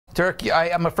Dirk,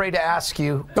 I'm afraid to ask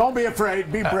you. Don't be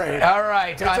afraid. Be brave. All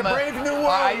right. It's a brave new world.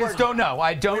 I just don't know.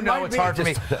 I don't know. It's hard for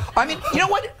me. I mean, you know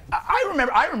what?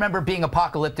 I remember being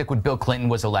apocalyptic when Bill Clinton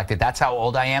was elected. That's how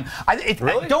old I am.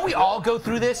 Really? Don't we all go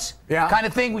through this kind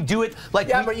of thing? We do it like.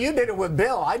 Yeah, but you did it with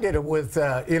Bill. I did it with,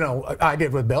 I did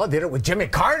it with Bill. I did it with Jimmy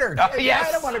Carter. Yes.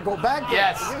 I don't want to go back there.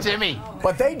 Yes, Jimmy.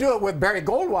 But they do it with Barry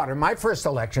Goldwater. My first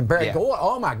election, Barry Goldwater.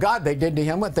 Oh my God, they did to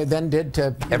him what they then did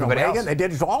to everybody Reagan. else. They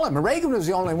did it to all of them. Reagan was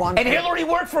the only one. And Hillary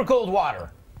worked for Goldwater.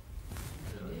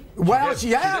 Well, she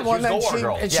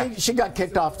then she got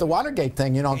kicked off the Watergate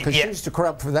thing, because she used to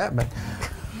corrupt for that. But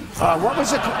what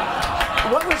was the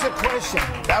question?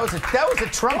 That was a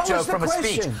Trump joke from a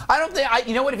speech. I don't think.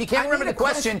 You know what? If you can't remember the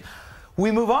question,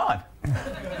 we move on.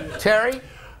 Terry.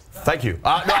 Thank you.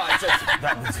 I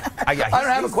don't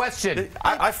have a question.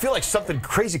 I feel like something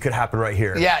crazy could happen right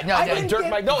here. Yeah, no,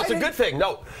 Dirk, no, it's a good thing.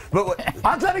 No, but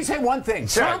let me say one thing.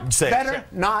 Trump better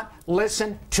not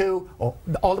listen to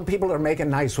all the people that are making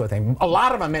nice with him. A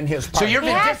lot of them in his party. So you're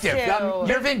vindictive.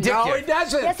 You're vindictive. No, he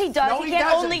doesn't. Yes, he does. No, he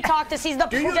can't only talk to. He's going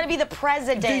to be the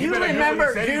president. Do you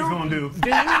remember? He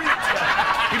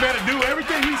better do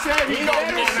everything he said. He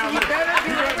better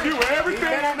do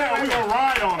everything on that. We're going to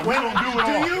ride on him. We're going to do it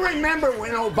all. Do you remember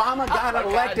when Obama got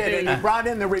elected and he brought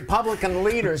in the Republican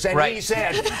leaders and he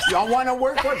said, I want to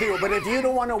work with you, but if you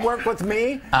don't want to work with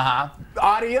me,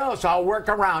 adios, I'll work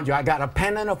around you. I got a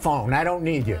pen and a phone. I don't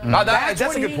need you. That's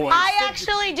a good point. I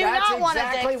actually do not want a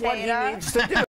dictator. That's exactly what he needs to do.